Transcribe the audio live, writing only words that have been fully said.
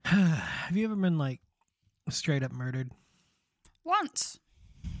Have you ever been like straight up murdered? Once.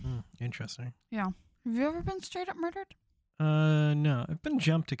 Interesting. Yeah. Have you ever been straight up murdered? No. I've been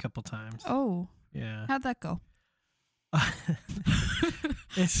jumped a couple times. Oh. Yeah. How'd that go?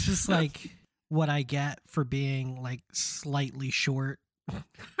 It's just like what I get for being like slightly short.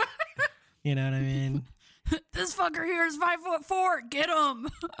 You know what I mean? This fucker here is 5'4". Get him.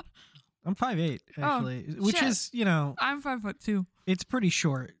 I'm 5'8", actually, which shit. is, you know, I'm 5'2". it's pretty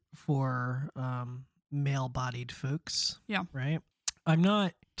short for male-bodied folks. Yeah. Right? I'm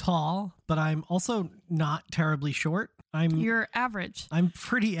not tall, but I'm also not terribly short. You're average. I'm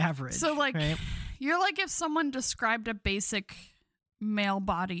pretty average. So, like, right? You're like if someone described a basic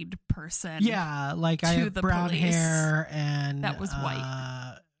male-bodied person. Yeah, like I have brown hair and that was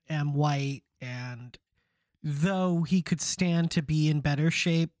white. Am white, and though he could stand to be in better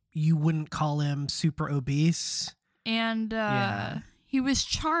shape, you wouldn't call him super obese. And he was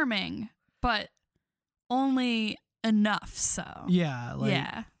charming, but only enough so. Yeah, like,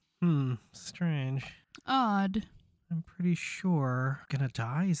 yeah. Strange. Odd. I'm pretty sure I'm gonna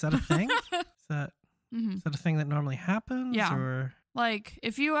die. Is that a thing? Is that a thing that normally happens? Yeah. Or like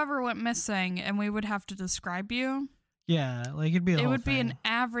if you ever went missing and we would have to describe you. Yeah, like it'd be. It would be an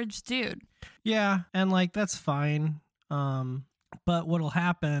average dude. Yeah, and like that's fine. But what'll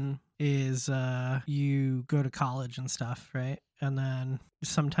happen is you go to college and stuff, right? And then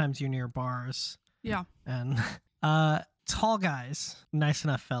sometimes you're near bars. Yeah. And tall guys, nice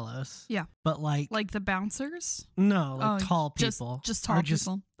enough fellows. Yeah. But like the bouncers? No, like tall people. Just tall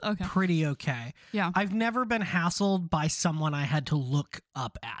people. Okay. Pretty okay. Yeah. I've never been hassled by someone I had to look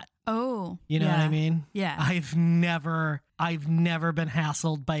up at. Oh. You know what I mean? Yeah. I've never been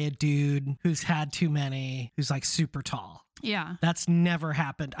hassled by a dude who's had too many, who's like super tall. Yeah. That's never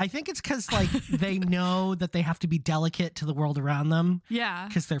happened. I think it's because like they know that they have to be delicate to the world around them. Yeah.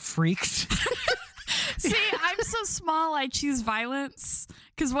 Because they're freaks. See, I'm so small, I choose violence.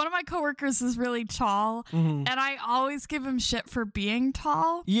 Because one of my coworkers is really tall, and I always give him shit for being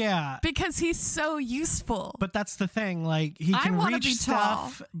tall. Yeah. Because he's so useful. But that's the thing. Like, he can reach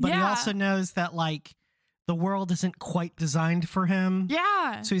stuff, but he also knows that, like, the world isn't quite designed for him.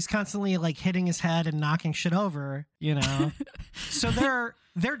 Yeah. So he's constantly, like, hitting his head and knocking shit over, you know? So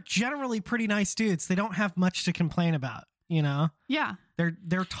they're generally pretty nice dudes. They don't have much to complain about, you know? Yeah.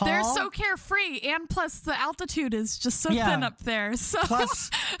 They're tall. They're so carefree, and plus the altitude is just so thin up there. So plus,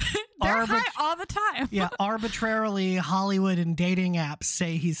 they're high all the time. Yeah, arbitrarily Hollywood and dating apps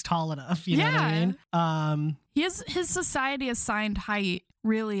say he's tall enough. You know what I mean? His society assigned height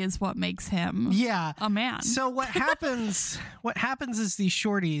really is what makes him a man. So what happens is these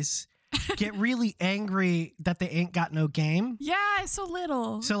shorties get really angry that they ain't got no game. Yeah, so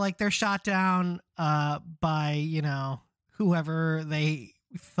little. So like they're shot down by, you know, whoever they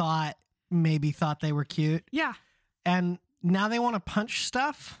thought they were cute. Yeah. And now they want to punch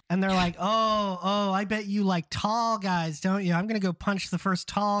stuff. And they're like, oh, I bet you like tall guys, don't you? I'm going to go punch the first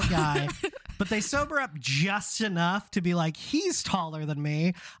tall guy. But they sober up just enough to be like, he's taller than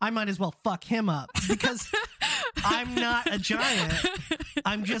me. I might as well fuck him up because I'm not a giant.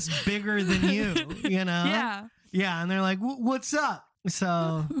 I'm just bigger than you, you know? Yeah. Yeah. And they're like, what's up?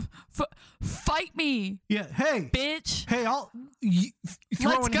 So fight me. Yeah. Hey, bitch. Hey,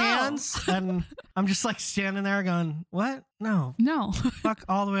 throwing hands, and I'm just like standing there going, "What? No. Fuck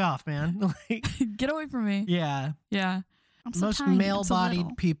all the way off, man. Like, get away from me." Yeah. Yeah. I'm so most tiny,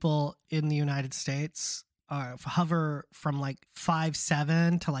 male-bodied people in the United States hover from like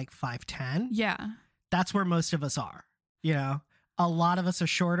 5'7" to like 5'10". Yeah. That's where most of us are. You know. A lot of us are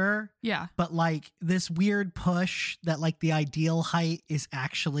shorter. Yeah. But like this weird push that like the ideal height is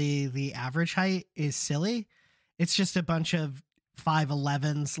actually the average height is silly. It's just a bunch of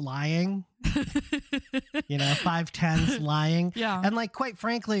 5'11s lying. You know, 5'10s lying. Yeah. And like quite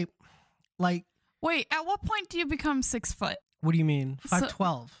frankly, like wait, at what point do you become 6 foot? What do you mean?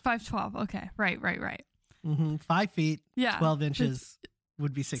 5'12. 5'12. Okay. Right. 5 feet, yeah. 12 inches.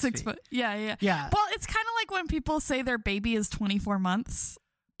 Would be 6 feet. Yeah. Well, it's kind of like when people say their baby is 24 months,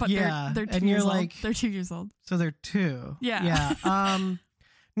 but they're 2 and years you're old. like, they're 2 years old. So they're 2. Yeah.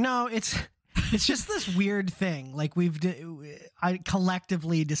 No, it's just this weird thing. Like I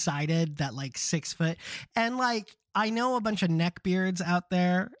collectively decided that like 6 foot, and like I know a bunch of neckbeards out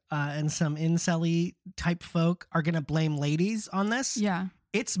there and some incel-y type folk are gonna blame ladies on this. Yeah.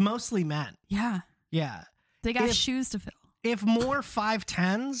 It's mostly men. Yeah. Yeah. They got shoes to fill. If more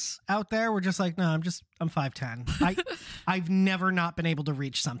 5'10s out there were just like, no, I'm 5'10. I've never not been able to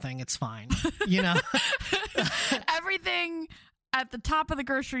reach something. It's fine. You know? Everything at the top of the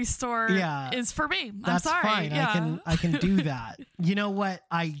grocery store is for me. That's I'm sorry. Fine. Yeah. I can do that. You know what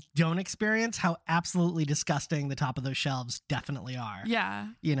I don't experience? How absolutely disgusting the top of those shelves definitely are. Yeah.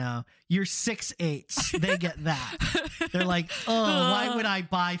 You know, you're 6'8". They get that. They're like, oh, why would I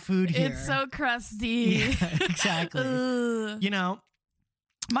buy food here? It's so crusty. Yeah, exactly. You know,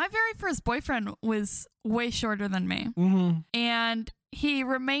 my very first boyfriend was way shorter than me. And he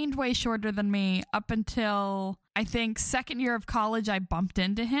remained way shorter than me up until, I think, second year of college. I bumped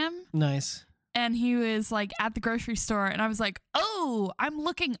into him. Nice. And he was like at the grocery store, and I was like, oh, I'm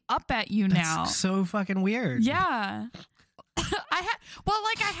looking up at you now. That's so fucking weird. Yeah. I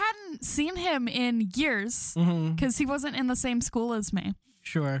hadn't seen him in years because he wasn't in the same school as me.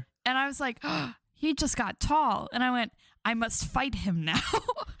 Sure. And I was like, oh, he just got tall. And I went, I must fight him now.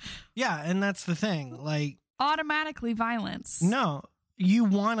 Yeah, and that's the thing. Like, automatically violence. No, you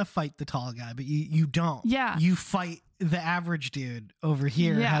want to fight the tall guy, but you don't. Yeah. You fight the average dude over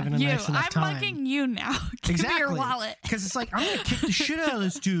here having a nice enough time. I'm liking you now. Give me your wallet. Because it's like, I'm going to kick the shit out of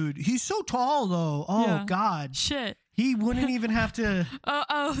this dude. He's so tall, though. Oh, God. Shit. He wouldn't even have to.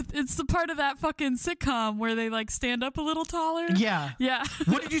 It's the part of that fucking sitcom where they like stand up a little taller. Yeah. Yeah.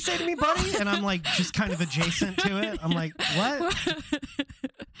 What did you say to me, buddy? And I'm like, just kind of adjacent to it. I'm like, what?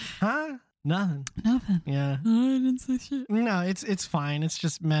 Huh? Nothing. Yeah. Oh, I didn't say shit. No, it's fine. It's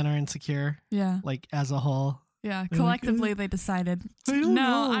just men are insecure. Yeah. Like, as a whole. Yeah. Collectively, they decided,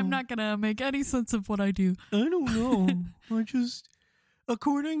 no, I'm not going to make any sense of what I do. I don't know. I just,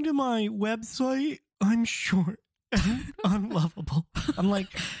 according to my website, I'm short and unlovable. I'm like,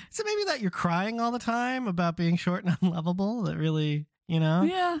 so maybe that you're crying all the time about being short and unlovable? That really, you know?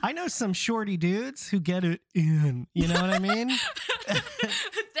 Yeah. I know some shorty dudes who get it in. You know what I mean?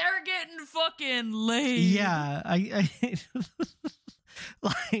 They're getting fucking laid. Yeah. I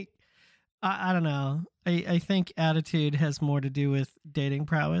don't know. I think attitude has more to do with dating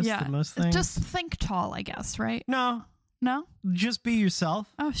prowess than most things. Just think tall, I guess, right? No. Just be yourself.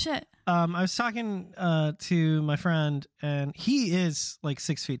 Oh, shit. I was talking to my friend, and he is like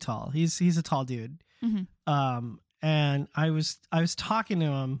 6 feet tall. He's a tall dude. And I was talking to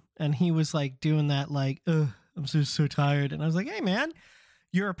him, and he was like doing that, like, I'm so tired. And I was like, hey, man,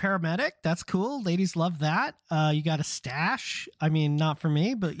 you're a paramedic. That's cool. Ladies love that. You got a stash. I mean, not for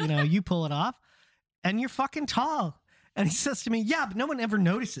me, but you know, you pull it off. And you're fucking tall. And he says to me, yeah, but no one ever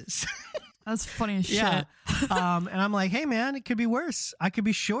notices. That's funny as shit. Yeah. And I'm like, hey, man, it could be worse. I could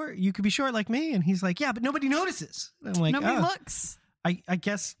be short. You could be short like me. And he's like, yeah, but nobody notices. And I'm like, nobody looks. I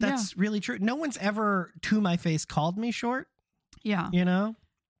guess that's really true. No one's ever, to my face, called me short. Yeah. You know?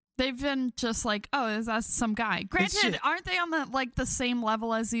 They've been just like, oh, is that some guy? Granted, aren't they on the same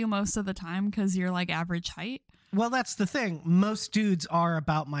level as you most of the time because you're like average height? Well, that's the thing. Most dudes are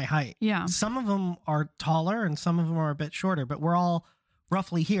about my height. Yeah. Some of them are taller and some of them are a bit shorter, but we're all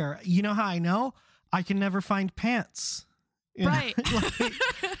roughly here. You know how I know? I can never find pants. Right.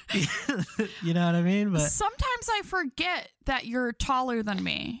 You know what I mean? But sometimes I forget that you're taller than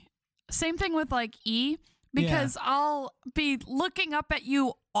me. Same thing with like E, because I'll be looking up at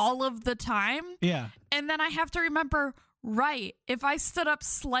you all of the time. Yeah. And then I have to remember, right, if I stood up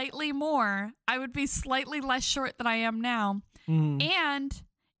slightly more, I would be slightly less short than I am now. And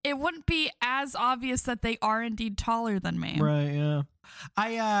it wouldn't be as obvious that they are indeed taller than me. Right, yeah.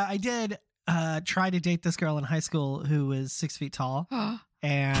 I did try to date this girl in high school who was 6 feet tall.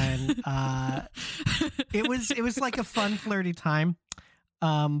 And it was like a fun, flirty time.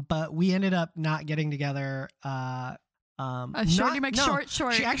 But we ended up not getting together. Shorty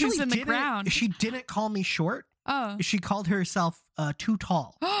McShort. She actually who's in the ground. She didn't call me short. Oh. She called herself too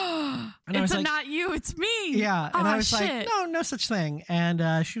tall. And it's not you, it's me. Yeah. And I was like, no such thing.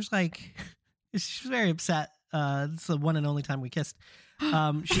 And she was like, she was very upset. It's the one and only time we kissed.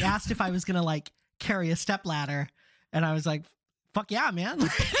 She asked if I was going to like carry a stepladder. And I was like, fuck yeah, man.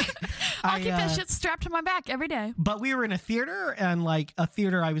 I'll keep that shit strapped to my back every day. But we were in a theater, and like a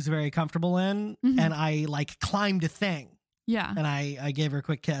theater I was very comfortable in. And I like climbed a thing. Yeah. And I gave her a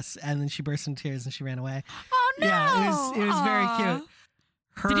quick kiss, and then she burst into tears and she ran away. Oh, no. Yeah, it was very cute.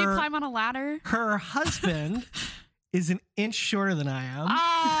 Did you climb on a ladder? Her husband is an inch shorter than I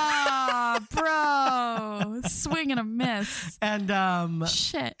am. Bro. Swing and a miss. And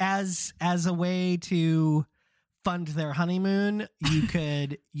shit. As a way to fund their honeymoon, you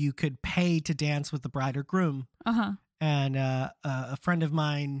could pay to dance with the bride or groom. And a friend of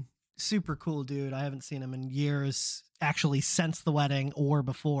mine, super cool dude, I haven't seen him in years, actually since the wedding or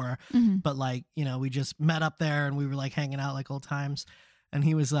before, but like, you know, we just met up there and we were like hanging out like old times, and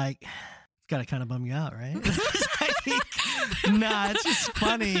he was like, it's gotta kind of bum you out, right? nah, it's just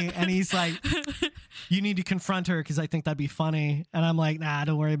funny. And he's like, you need to confront her because I think that'd be funny. And I'm like, nah,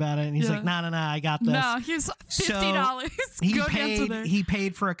 don't worry about it. And he's like, nah, I got this. No, he's $50. So he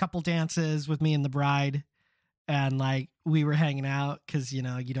paid for a couple dances with me and the bride. And like we were hanging out because, you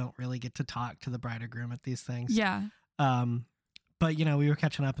know, you don't really get to talk to the bride or groom at these things. Yeah. But, you know, we were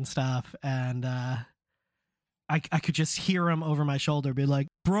catching up and stuff. And I could just hear him over my shoulder be like,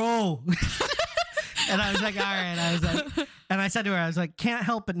 bro. And I was like, all right. And I said to her, I was like, can't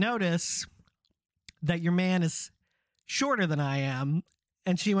help but notice that your man is shorter than I am.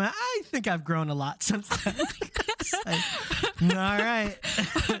 And she went, I think I've grown a lot since then. Like, all right.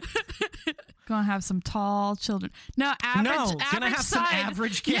 Gonna have some tall children. No, gonna have some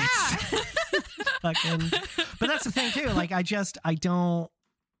average kids. Yeah. But that's the thing too. Like, I don't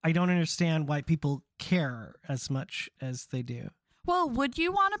understand why people care as much as they do. Well, would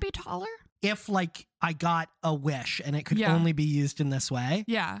you want to be taller? If like I got a wish and it could only be used in this way.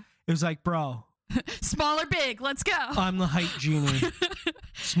 Yeah. It was like, bro. Small or big, let's go. I'm the height genie.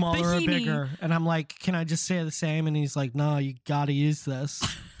 Smaller or bigger. And I'm like, can I just stay the same? And he's like, no, you got to use this.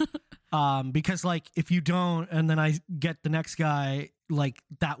 Because like if you don't, and then I get the next guy, like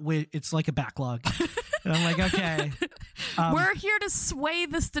that way, it's like a backlog. And I'm like, okay. We're here to sway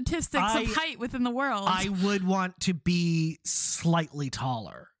the statistics of height within the world. I would want to be slightly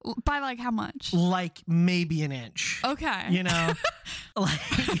taller. By like how much? Like maybe an inch. Okay. You know? Like,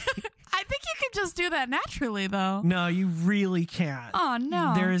 I think you can just do that naturally though. No, you really can't. Oh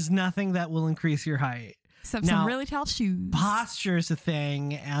no. There is nothing that will increase your height. Except some really tall shoes. Posture is a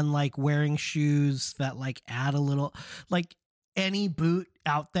thing, and like wearing shoes that like add a little, like any boot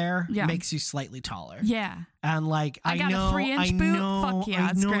out there makes you slightly taller. Yeah. And like I got know, a 3-inch boot. Fuck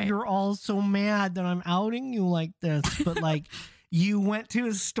yeah, I know great. You're all so mad that I'm outing you like this, but like you went to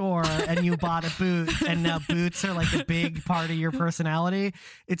a store and you bought a boot, and now boots are like a big part of your personality.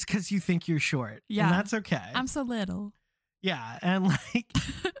 It's because you think you're short. Yeah. And that's okay. I'm so little. Yeah. And like,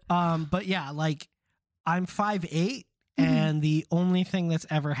 but yeah, like I'm 5'8", and the only thing that's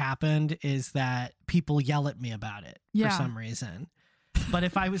ever happened is that people yell at me about it for some reason. But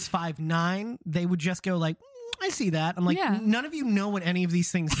if I was 5'9", they would just go like, I see that. I'm like, none of you know what any of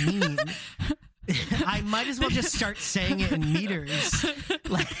these things mean. I might as well just start saying it in meters.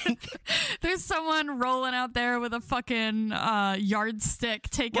 Like, there's someone rolling out there with a fucking yardstick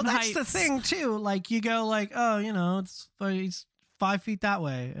taking heights. That's the thing too. Like you go like, oh, you know, it's 5 feet that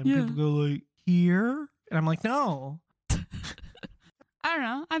way, and people go like, here, and I'm like, no. I don't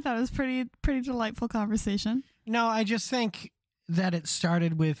know. I thought it was pretty delightful conversation. No, I just think that it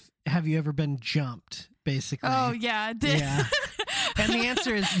started with, have you ever been jumped? Basically. Oh yeah, it did. Yeah. And the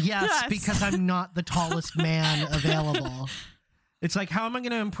answer is yes, because I'm not the tallest man available. It's like, how am I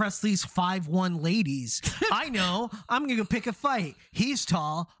going to impress these 5'1" ladies? I know. I'm going to go pick a fight. He's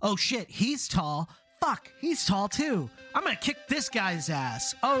tall. Oh shit, he's tall. Fuck, he's tall too. I'm going to kick this guy's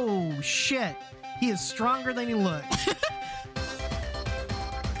ass. Oh shit, he is stronger than he looks.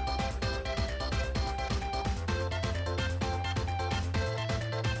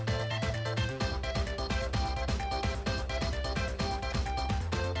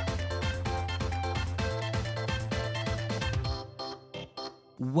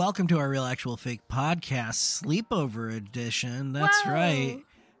 Welcome to our Real Actual Fake podcast, sleepover edition. That's right.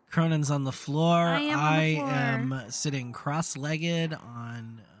 Cronen's on the floor. I am sitting cross-legged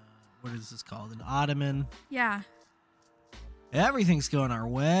on, what is this called? An ottoman. Yeah. Everything's going our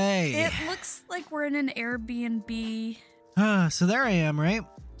way. It looks like we're in an Airbnb. So there I am, right?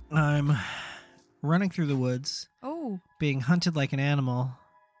 I'm running through the woods. Oh. Being hunted like an animal.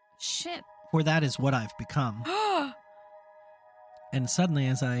 Shit. For that is what I've become. And suddenly,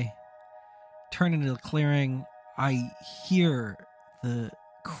 as I turn into the clearing, I hear the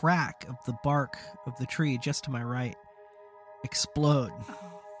crack of the bark of the tree just to my right explode.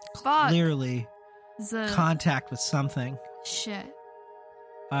 Fuck. Clearly, contact with something. Shit.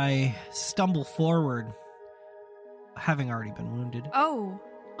 I stumble forward, having already been wounded. Oh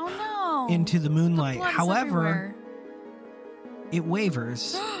no. Into the moonlight. However, everywhere. It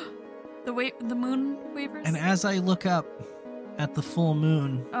wavers. The moon wavers? And as I look up at the full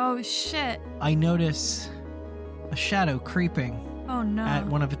moon, oh shit, I notice a shadow creeping at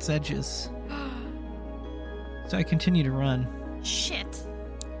one of its edges. So I continue to run. Shit.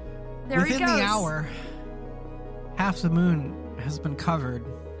 There he goes. Within the hour, half the moon has been covered.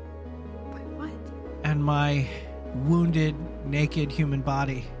 By what? And my wounded, naked human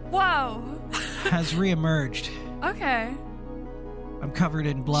body has reemerged. Okay. I'm covered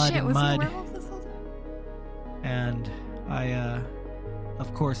in blood and mud. Was he a werewolf this whole time? And I,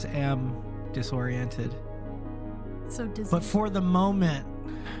 of course, am disoriented. So dizzy. But for the moment,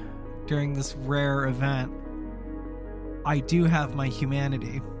 during this rare event, I do have my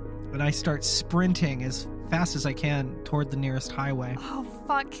humanity. And I start sprinting as fast as I can toward the nearest highway. Oh,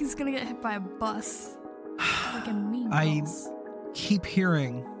 fuck. He's gonna get hit by a bus. Like a mean I bus. keep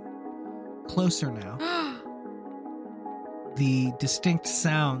hearing, closer now, the distinct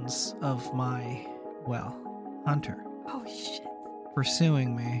sounds of my, hunter. Oh, shit.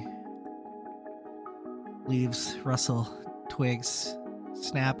 Pursuing me. Leaves rustle, twigs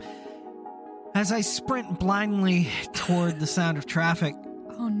snap. As I sprint blindly toward the sound of traffic.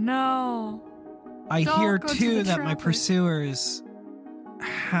 Oh, no. I hear, too, that traffic. my pursuers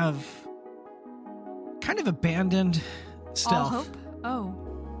have kind of abandoned stealth. All hope?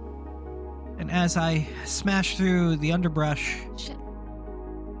 Oh. And as I smash through the underbrush Shit.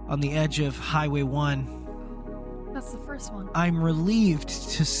 on the edge of Highway 1, That's the first one. I'm relieved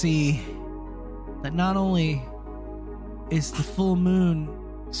to see that not only is the full moon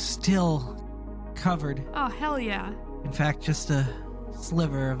still covered. Oh, hell yeah. In fact, just a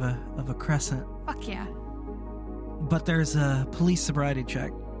sliver of a crescent. Fuck yeah. But there's a police sobriety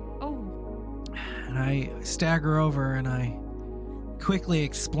check. Oh. And I stagger over and I quickly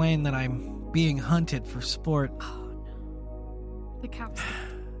explain that I'm being hunted for sport. Oh, no. The cops.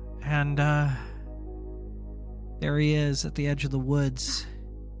 And, there he is at the edge of the woods.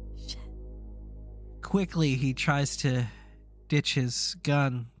 Shit. Quickly, he tries to ditch his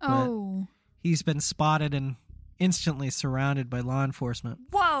gun, but he's been spotted and instantly surrounded by law enforcement.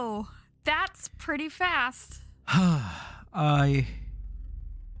 Whoa, that's pretty fast. I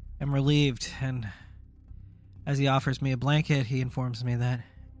am relieved, and as he offers me a blanket, he informs me that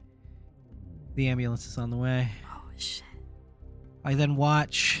the ambulance is on the way. Oh, shit. I then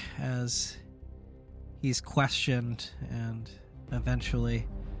watch as he's questioned and eventually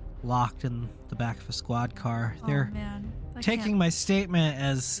locked in the back of a squad car. They're taking my statement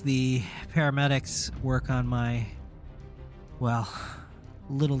as the paramedics work on my,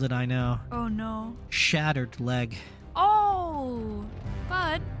 little did I know. Oh, no. Shattered leg. Oh,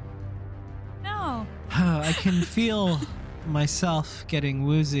 but no. I can feel myself getting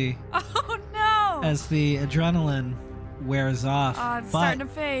woozy. Oh, no. As the adrenaline wears off. It's starting to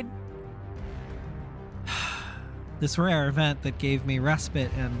fade. This rare event that gave me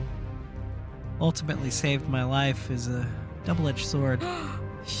respite and ultimately saved my life is a double-edged sword.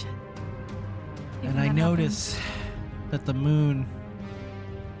 Shit. And I notice that the moon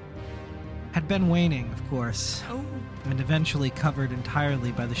had been waning, of course, and eventually covered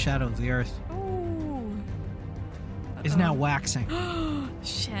entirely by the shadow of the earth. Is now waxing.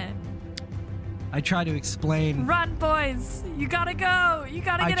 Shit. I try to explain. Run, boys! You gotta go! You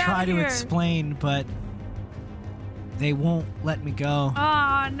gotta get out of here! I try to explain, but they won't let me go.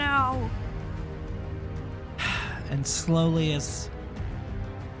 Oh, no. And slowly, as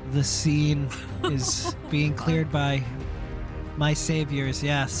the scene is being cleared by my saviors,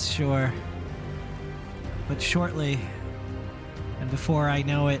 yes, sure. But shortly, and before I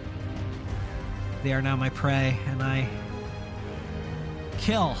know it, they are now my prey, and I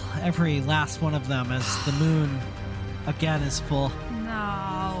kill every last one of them as the moon again is full.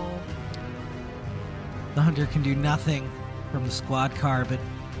 No. The hunter can do nothing from the squad car but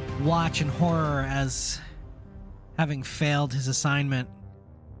watch in horror as, having failed his assignment,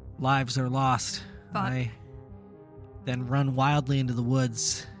 lives are lost. Fuck. I then run wildly into the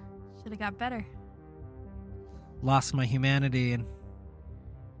woods. Should have got better. Lost my humanity, and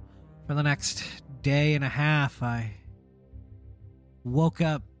for the next day and a half, I woke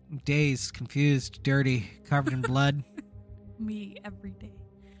up dazed, confused, dirty, covered in blood. Me every day.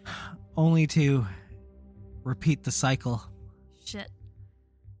 Only to repeat the cycle. Shit.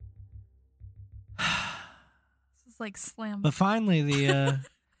 This is like slam. But finally, the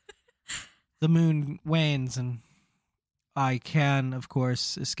moon wanes, and I can, of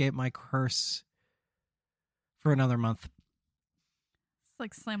course, escape my curse for another month. It's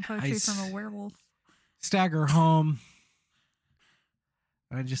like slam poetry from a werewolf. Stagger home.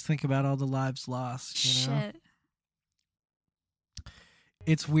 I just think about all the lives lost, you know? Shit.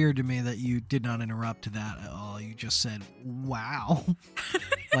 It's weird to me that you did not interrupt that at all. You just said, wow.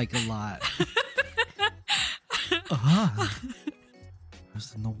 Like a lot. I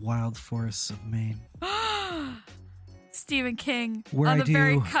was in the wild forests of Maine. Stephen King. Where on I the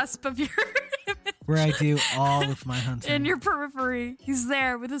very cusp of your image. Where I do all of my hunting. In your periphery. He's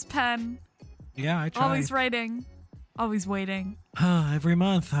there with his pen. Yeah, I try. Always writing. Always waiting. Every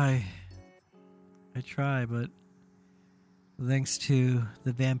month I try, but thanks to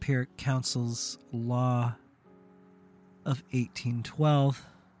the Vampiric Council's law of 1812.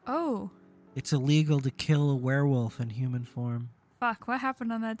 Oh. It's illegal to kill a werewolf in human form. Fuck, what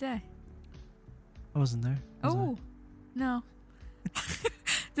happened on that day? I wasn't there. No.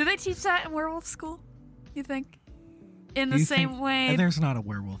 Do they teach that in werewolf school, you think? In the same way? There's not a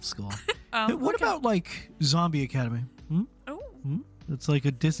werewolf school. What about, like, Zombie Academy? It's like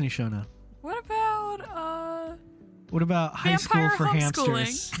a Disney show now. What about high school for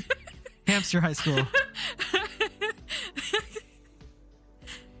hamsters? Hamster high school.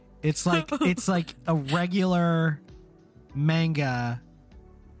 It's like a regular manga.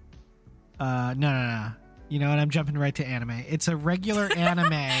 No. You know what? I'm jumping right to anime. It's a regular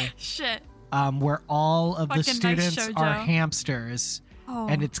anime. Shit. Where all of the Fucking students nice are hamsters. Oh.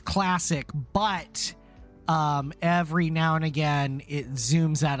 And it's classic, but every now and again it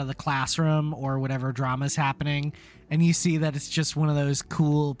zooms out of the classroom or whatever drama's happening, and you see that it's just one of those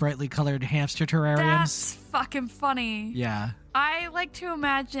cool, brightly colored hamster terrariums. That's fucking funny. Yeah. I like to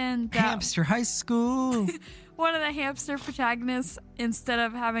imagine that Hamster high school. one of the hamster protagonists, instead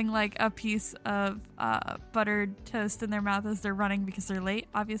of having like a piece of buttered toast in their mouth as they're running because they're late,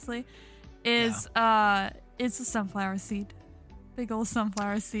 obviously, is it's a sunflower seed. Big old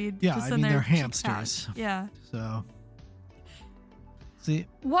sunflower seed. Yeah, just I mean, they're hamsters. Yeah. So, see,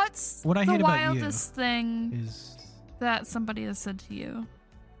 what's what I the hate about you wildest thing is that somebody has said to you?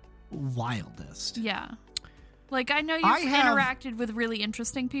 Wildest. Yeah. Like, I know you've interacted with really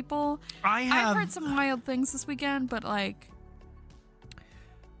interesting people. I've heard some wild things this weekend, but, like,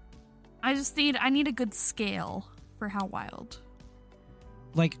 I need a good scale for how wild.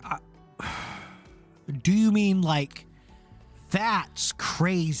 Like, do you mean, like, that's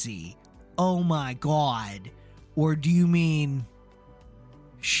crazy, oh my god? Or do you mean,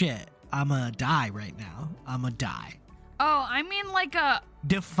 shit, I'm gonna die right now? I'm gonna die. Oh, I mean like a...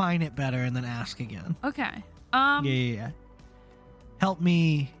 Define it better and then ask again. Okay. Yeah. Help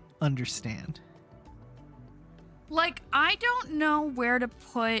me understand. Like, I don't know where to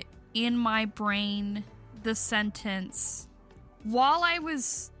put in my brain the sentence, while I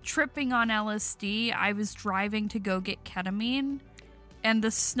was tripping on LSD, I was driving to go get ketamine, and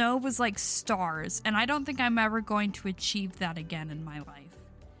the snow was like stars, and I don't think I'm ever going to achieve that again in my life.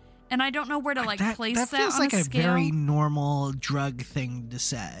 And I don't know where to place that feels on like a scale. Very normal drug thing to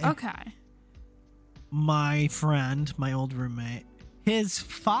say. Okay. My friend, my old roommate, his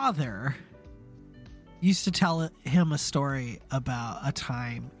father used to tell him a story about a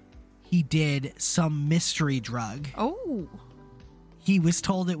time he did some mystery drug. Oh. He was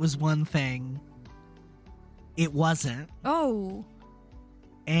told it was one thing. It wasn't. Oh.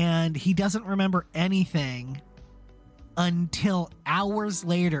 And he doesn't remember anything until hours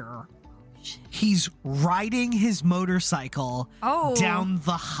later. He's riding his motorcycle down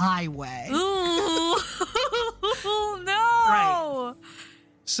the highway. Ooh. No. Right.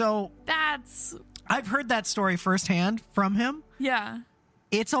 So that's... I've heard that story firsthand from him. Yeah.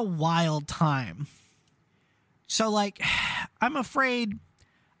 It's a wild time. So, like, I'm afraid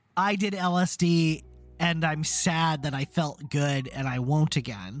I did LSD and I'm sad that I felt good and I won't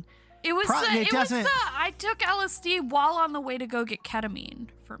again. I took LSD while on the way to go get ketamine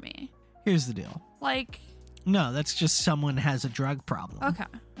for me. Here's the deal. Like... No, that's just someone has a drug problem.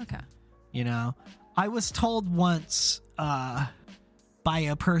 Okay. You know? I was told once by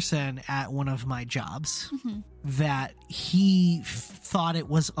a person at one of my jobs that he thought it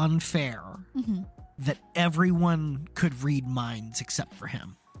was unfair that everyone could read minds except for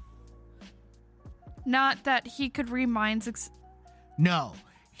him. Not that he could read minds. No.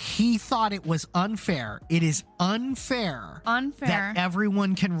 He thought it was unfair. It is unfair that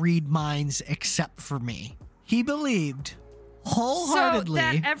everyone can read minds except for me. He believed wholeheartedly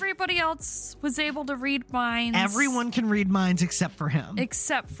so that everybody else was able to read minds. Everyone can read minds except for him.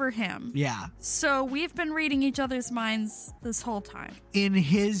 Except for him. Yeah. So we've been reading each other's minds this whole time. In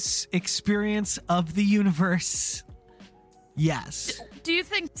his experience of the universe, yes. Do you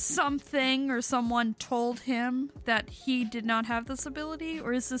think something or someone told him that he did not have this ability?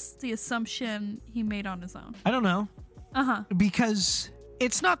 Or is this the assumption he made on his own? I don't know. Uh-huh. Because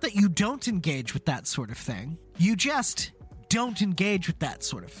it's not that you don't engage with that sort of thing. You just don't engage with that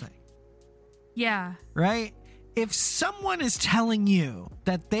sort of thing. Yeah. Right? If someone is telling you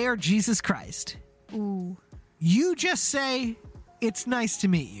that they are Jesus Christ, ooh, you just say, it's nice to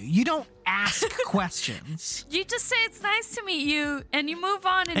meet you. You don't ask questions. You just say it's nice to meet you, and you move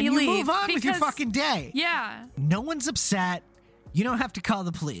on and you leave. And you move on with your fucking day. Yeah. No one's upset. You don't have to call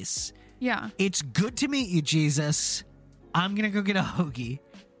the police. Yeah. It's good to meet you, Jesus. I'm going to go get a hoagie.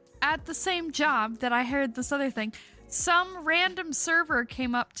 At the same job that I heard this other thing, some random server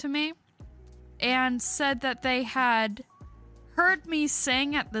came up to me and said that they had heard me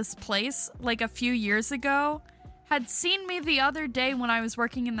sing at this place like a few years ago had seen me the other day when I was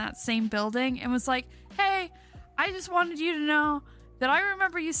working in that same building and was like, hey, I just wanted you to know that I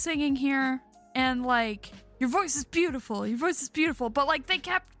remember you singing here and like your voice is beautiful. Your voice is beautiful. But like they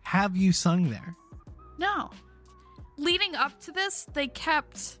kept... Have you sung there? No. Leading up to this, they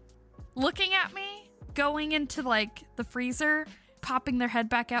kept looking at me, going into like the freezer, popping their head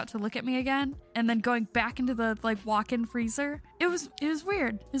back out to look at me again, and then going back into the like walk-in freezer. It was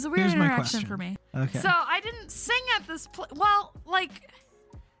weird. It was a weird interaction for me. Okay. So I didn't sing at this well, like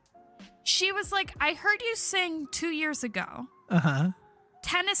she was like, I heard you sing 2 years ago. Uh-huh.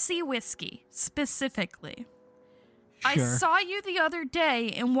 Tennessee whiskey, specifically. Sure. I saw you the other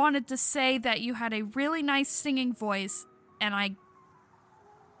day and wanted to say that you had a really nice singing voice, and I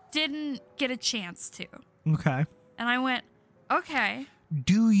didn't get a chance to. Okay. And I went, okay.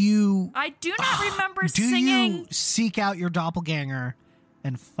 Do you... I do not remember do singing... Do you seek out your doppelganger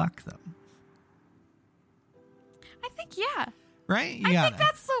and fuck them? I think, yeah. Right? I think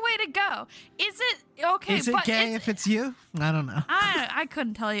that's the way to go. Is it... Okay, is it gay if it's you? I don't know. I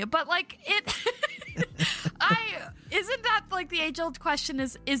couldn't tell you. But, like, it... Isn't that, like, the age-old question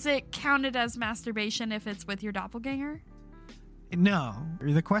is it counted as masturbation if it's with your doppelganger? No.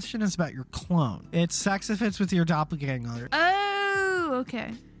 The question is about your clone. It's sex if it's with your doppelganger. Oh,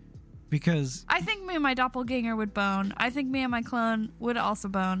 okay. Because... I think me and my doppelganger would bone. I think me and my clone would also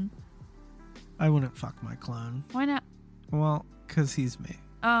bone. I wouldn't fuck my clone. Why not? Well, because he's me.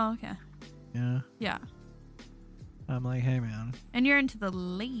 Oh, okay. Yeah? Yeah. I'm like, hey, man. And you're into the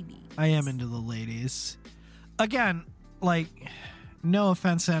ladies. I am into the ladies. Again, like, no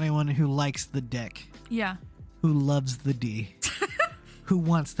offense to anyone who likes the dick. Yeah. Who loves the D. Who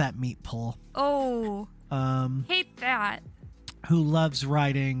wants that meat pull. Oh. Hate that. Who loves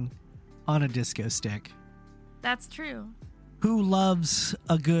riding on a disco stick. That's true. Who loves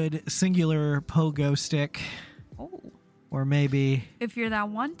a good singular pogo stick. Oh. Or maybe... If you're that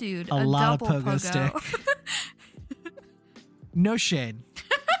one dude, a lot double of pogo stick. No shade.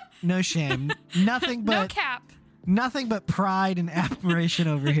 No shame. Nothing but... No cap. Nothing but pride and admiration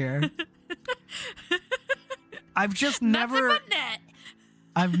over here. I've just never... Nothing but net.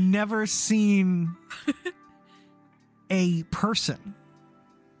 I've never seen a person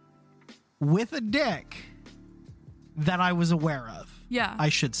with a dick that I was aware of. Yeah. I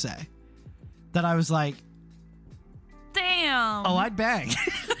should say. That I was like... Damn. Oh, I'd bang.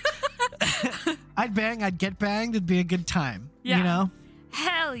 I'd bang. I'd get banged. It'd be a good time. Yeah. You know?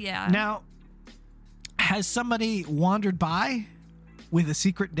 Hell yeah. Now, has somebody wandered by with a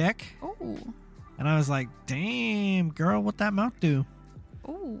secret dick? Oh. And I was like, damn, girl, what that mouth do?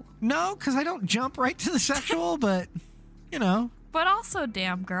 Oh. No, because I don't jump right to the sexual, but, you know. But also,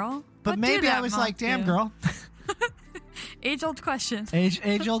 damn, girl. But maybe I was like, damn, girl. Age-old question.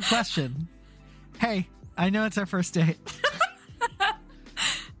 Age-old question. Hey, I know it's our first date.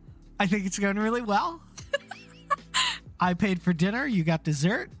 I think it's going really well. I paid for dinner. You got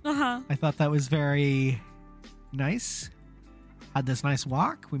dessert. Uh-huh. I thought that was very nice. Had this nice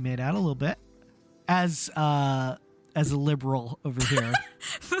walk. We made out a little bit. As a liberal over here.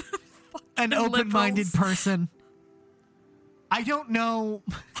 An open-minded person. I don't know.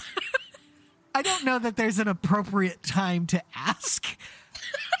 I don't know that there's an appropriate time to ask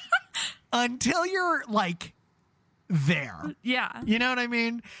until you're like there. Yeah. You know what I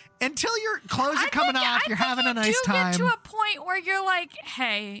mean? Until your clothes are coming off, you're having a nice time. You get to a point where you're like,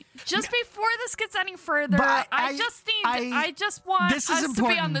 hey, just before this gets any further, I just want us to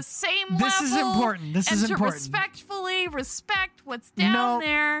be on the same level. This is important. This is important. To respectfully respect what's down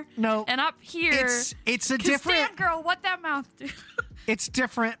there and up here. It's a different... Damn, girl, what that mouth do? It's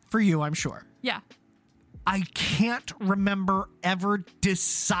different for you, I'm sure. Yeah. I can't remember ever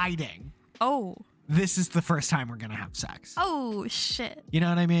deciding. Oh. This is the first time we're going to have sex. Oh, shit. You know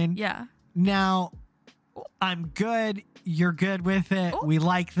what I mean? Yeah. Now, I'm good. You're good with it. Oh. We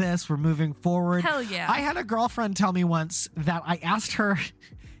like this. We're moving forward. Hell yeah. I had a girlfriend tell me once that I asked her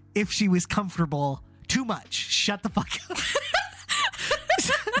if she was comfortable too much. Shut the fuck up.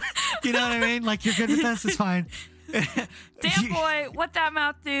 You know what I mean? Like, you're good with this. It's fine. Damn, boy, what that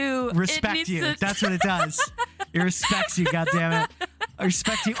mouth do? Respect you. That's what it does. It respects you, goddammit. I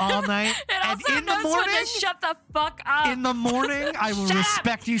respect you all night. It also in knows the morning, when to shut the fuck up. In the morning, I will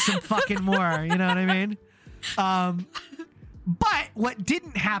respect you some fucking more. You know what I mean? But what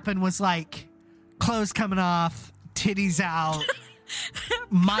didn't happen was like clothes coming off, titties out,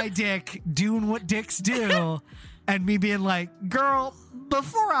 my dick doing what dicks do, and me being like, girl,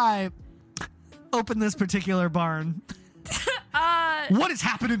 before I open this particular barn, what is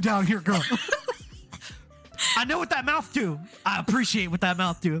happening down here, girl? I know what that mouth do. I appreciate what that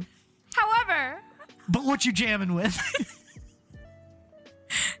mouth do. However. But what you jamming with?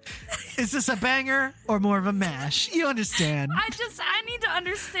 Is this a banger or more of a mash? You understand. I need to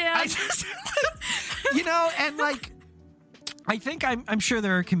understand. And like, I think I'm sure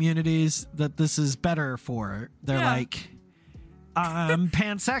there are communities that this is better for. They're like, I'm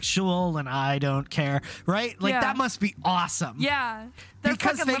pansexual and I don't care, right? Like that must be awesome. Yeah.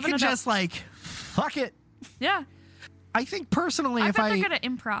 Because they can just like, fuck it. Yeah. I think personally, I bet they're good at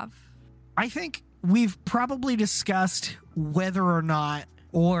improv. I think we've probably discussed whether or not,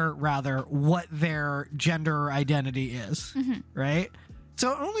 or rather what their gender identity is, right?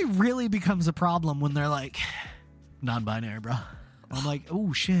 So it only really becomes a problem when they're like, non-binary, bro. I'm like,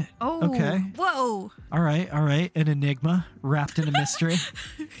 oh, shit. Oh, okay. Whoa. All right. An enigma wrapped in a mystery.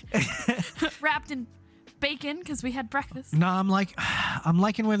 Wrapped in bacon because we had breakfast. No, I'm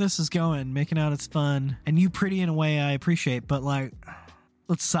liking where this is going. Making out it's fun. And you pretty in a way I appreciate, but like,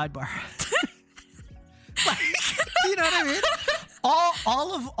 let's sidebar. Like, you know what I mean?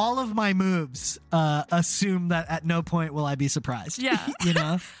 All of my moves assume that at no point will I be surprised. Yeah. You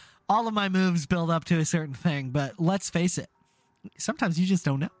know? All of my moves build up to a certain thing, but let's face it. Sometimes you just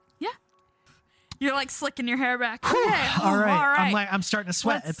don't know. Yeah. You're like slicking your hair back. Okay. All right. I'm starting to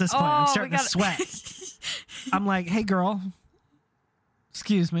sweat at this point. I'm starting to sweat. I'm like, hey, girl.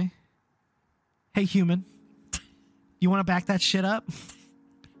 Excuse me. Hey, human. You want to back that shit up?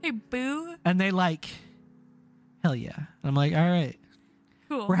 Hey, boo. And they like, hell yeah. I'm like, all right.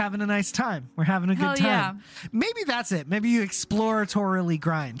 Cool. We're having a nice time. We're having a good time. Yeah. Maybe that's it. Maybe you exploratorily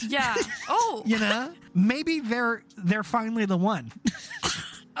grind. Yeah. Oh. You know? Maybe they're finally the one.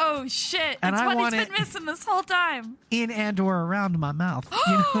 Oh shit. And it's I what he's been missing this whole time. In and or around my mouth.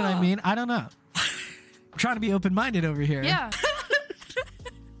 You know what I mean? I don't know. I'm trying to be open-minded over here. Yeah.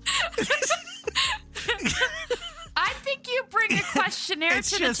 I think you bring a questionnaire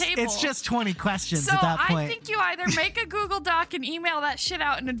to the table. It's just 20 questions at that point. I think you either make a Google Doc and email that shit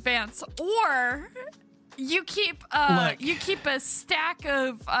out in advance, or you keep a stack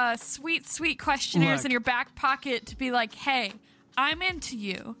of sweet questionnaires in your back pocket to be like, hey, I'm into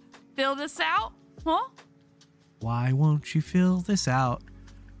you. Fill this out? Huh? Why won't you fill this out?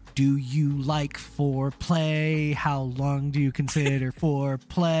 Do you like foreplay? How long do you consider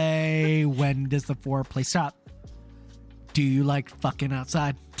foreplay? When does the foreplay stop? Do you like fucking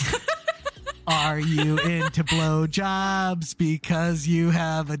outside? Are you into blowjobs because you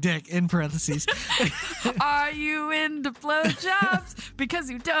have a dick, in parentheses? Are you into blowjobs because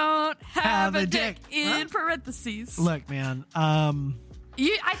you don't have a dick, in parentheses? Look, man. I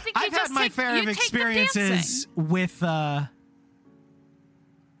think I've had my fair of experiences with the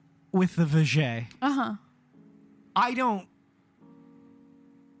vajay. I don't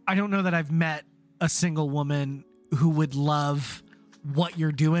know that I've met a single woman who would love what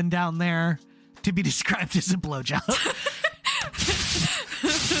you're doing down there to be described as a blowjob.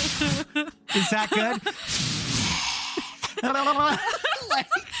 Is that good? Like,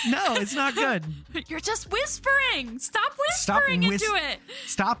 no, it's not good. You're just whispering. Stop whispering into it.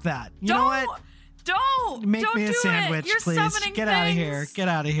 Stop that. You know what? Don't. Make don't me a sandwich, You're please. Summoning Get things. out of here. Get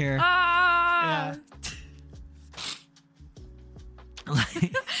out of here. Yeah.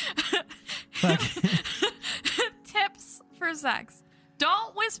 Tips for sex.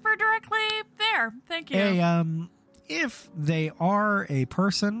 Don't whisper directly there. Thank you. Hey, if they are a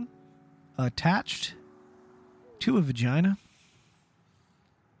person attached to a vagina,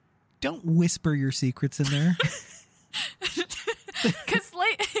 don't whisper your secrets in there. Because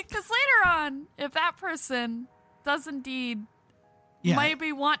later on, if that person does indeed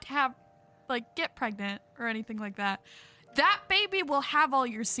maybe want to have, like, get pregnant or anything like that, that baby will have all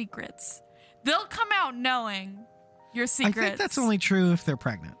your secrets. They'll come out knowing your secrets. I think that's only true if they're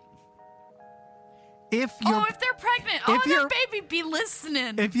pregnant. If they're pregnant, that baby be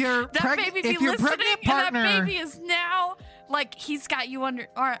listening. If you're pregnant partner, and that baby is now like he's got you under.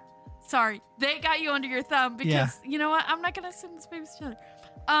 Or sorry, they got you under your thumb because you know what? I'm not gonna assume this baby's gender.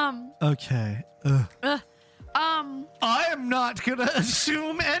 Okay. I am not gonna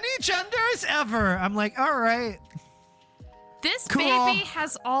assume any genders ever. I'm like, all right. This baby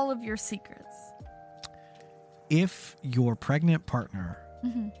has all of your secrets. If your pregnant partner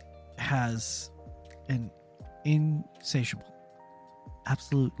has an insatiable,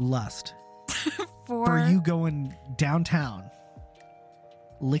 absolute lust for you going downtown,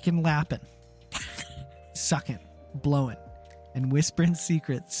 licking, lapping, sucking, blowing, and whispering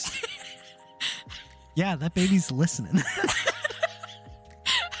secrets, that baby's listening. That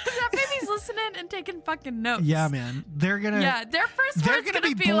baby's listening and taking fucking notes. Yeah, man. Their first word's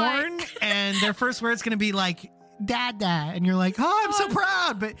gonna be born, and their first word's gonna be like, Dada, and you're like, oh, I'm so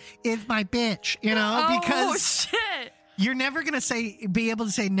proud, but it's my bitch, because shit. You're never gonna be able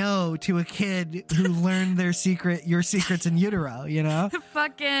to say no to a kid who learned your secrets in utero,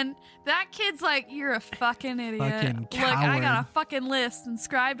 Fucking that kid's like, you're a fucking idiot. Fucking coward. Look, I got a fucking list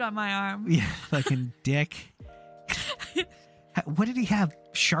inscribed on my arm. Yeah, fucking dick. What did he have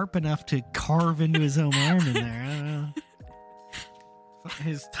sharp enough to carve into his own arm in there? I don't know.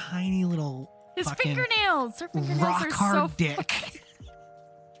 His tiny little fingernails. Her fingernails rock are hard so dick.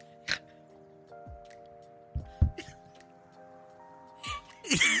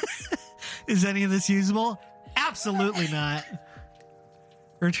 Is any of this usable? Absolutely not.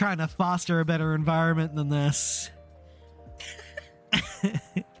 We're trying to foster a better environment than this.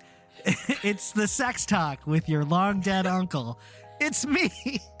 It's the sex talk with your long dead uncle. It's me.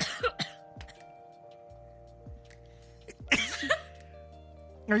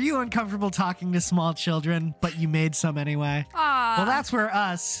 Are you uncomfortable talking to small children, but you made some anyway? Well, that's where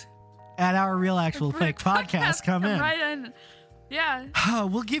us at Our Real Actual Fake podcast come in. Right in. Yeah. Oh,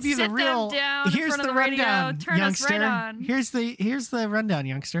 we'll give you the real. Here's the rundown, youngster. Right on. Here's the rundown,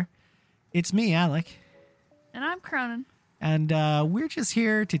 youngster. It's me, Alec. And I'm Cronin. And we're just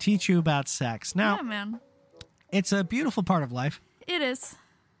here to teach you about sex. Now, yeah, man. It's a beautiful part of life. It is.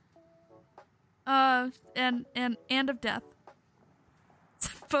 And of death.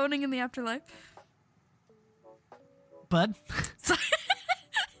 Phoning in the afterlife. Bud.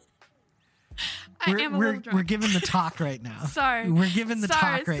 We're giving the talk right now. Sorry. We're giving the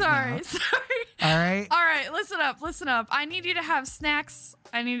talk right now. Sorry. All right? All right, listen up. I need you to have snacks.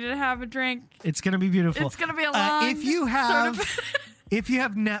 I need you to have a drink. It's going to be beautiful. It's going to be a long if you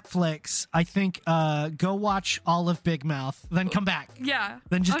have Netflix, I think go watch all of Big Mouth, then come back. Yeah.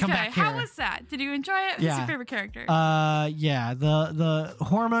 Then just come back here. How was that? Did you enjoy it? Yeah. Who's your favorite character? Yeah. The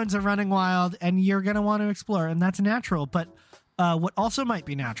hormones are running wild, and you're going to want to explore, and that's natural. But what also might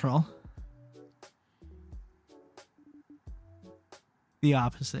be natural... The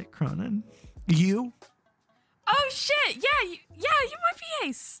opposite, Cronin. You? Oh shit! Yeah, you might be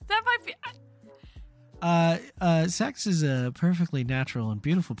ace. That be. might Sex is a perfectly natural and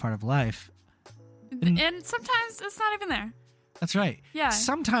beautiful part of life, and sometimes it's not even there. That's right. Yeah.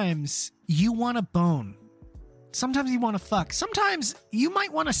 Sometimes you want to bone. Sometimes you want to fuck. Sometimes you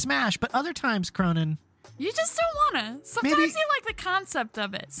might want to smash, but other times, Cronin, you just don't want to. Sometimes you like the concept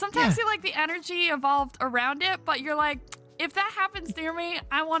of it. Sometimes you like the energy evolved around it, but you're like, if that happens near me,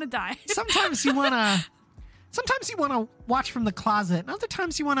 I want to die. Sometimes you want to watch from the closet. And other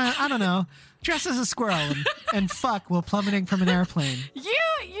times you want to, I don't know, dress as a squirrel and fuck while plummeting from an airplane. You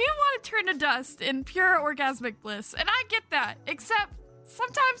want to turn to dust in pure orgasmic bliss. And I get that. Except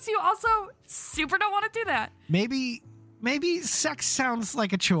sometimes you also super don't want to do that. Maybe sex sounds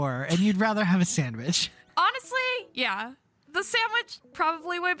like a chore and you'd rather have a sandwich. Honestly, yeah. The sandwich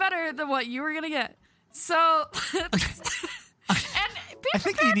probably way better than what you were going to get. So, and I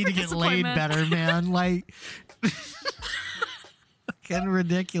think you need to get laid better, man. Like, fucking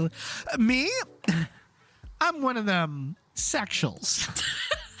ridiculous. Me, I'm one of them sexuals.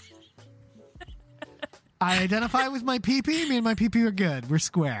 I identify with my pee-pee. Me and my pee-pee are good. We're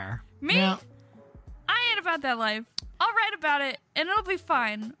square. Me, I ain't about that life. I'll write about it, and it'll be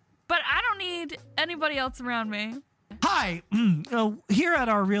fine. But I don't need anybody else around me. Hi, here at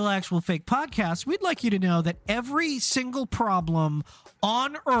Our Real Actual Fake podcast, we'd like you to know that every single problem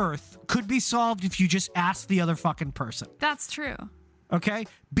on Earth could be solved if you just ask the other fucking person. That's true. Okay?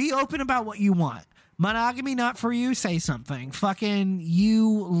 Be open about what you want. Monogamy not for you, say something. Fucking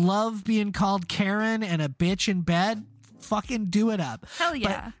you love being called Karen and a bitch in bed, fucking do it up. Hell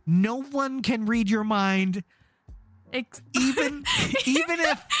yeah. But no one can read your mind. Even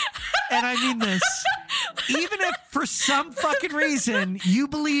if, and I mean this, even if for some fucking reason you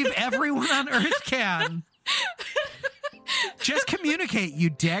believe everyone on Earth can, just communicate, you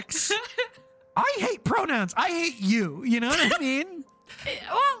dicks. I hate pronouns. I hate you. You know what I mean?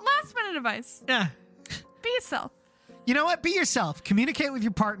 Well, last minute advice. Yeah. Be yourself. You know what? Be yourself. Communicate with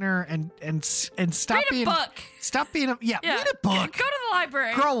your partner and stop read being. Read a book. Stop being a read a book. Go to the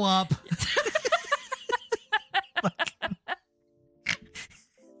library. Grow up.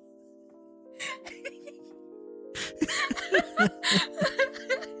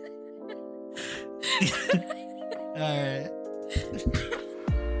 All right.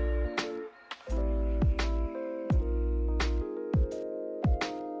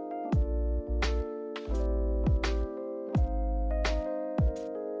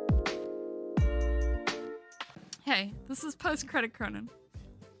 Hey, this is post-credit Cronin.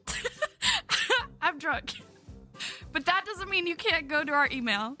 drunk. But that doesn't mean you can't go to our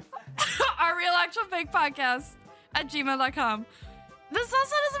email. Our Real Actual Fake Podcast at gmail.com. This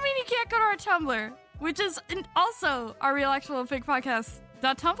also doesn't mean you can't go to our Tumblr, which is also our Real Actual Fake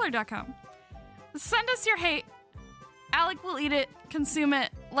Podcast.tumblr.com. Send us your hate. Alec will eat it, consume it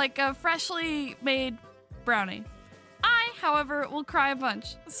like a freshly made brownie. I, however, will cry a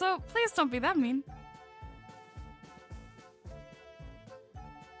bunch, so please don't be that mean.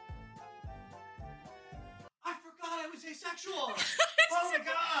 I forgot I was asexual! Oh my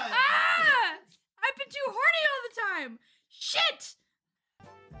god! Ah! I've been too horny all the time! Shit!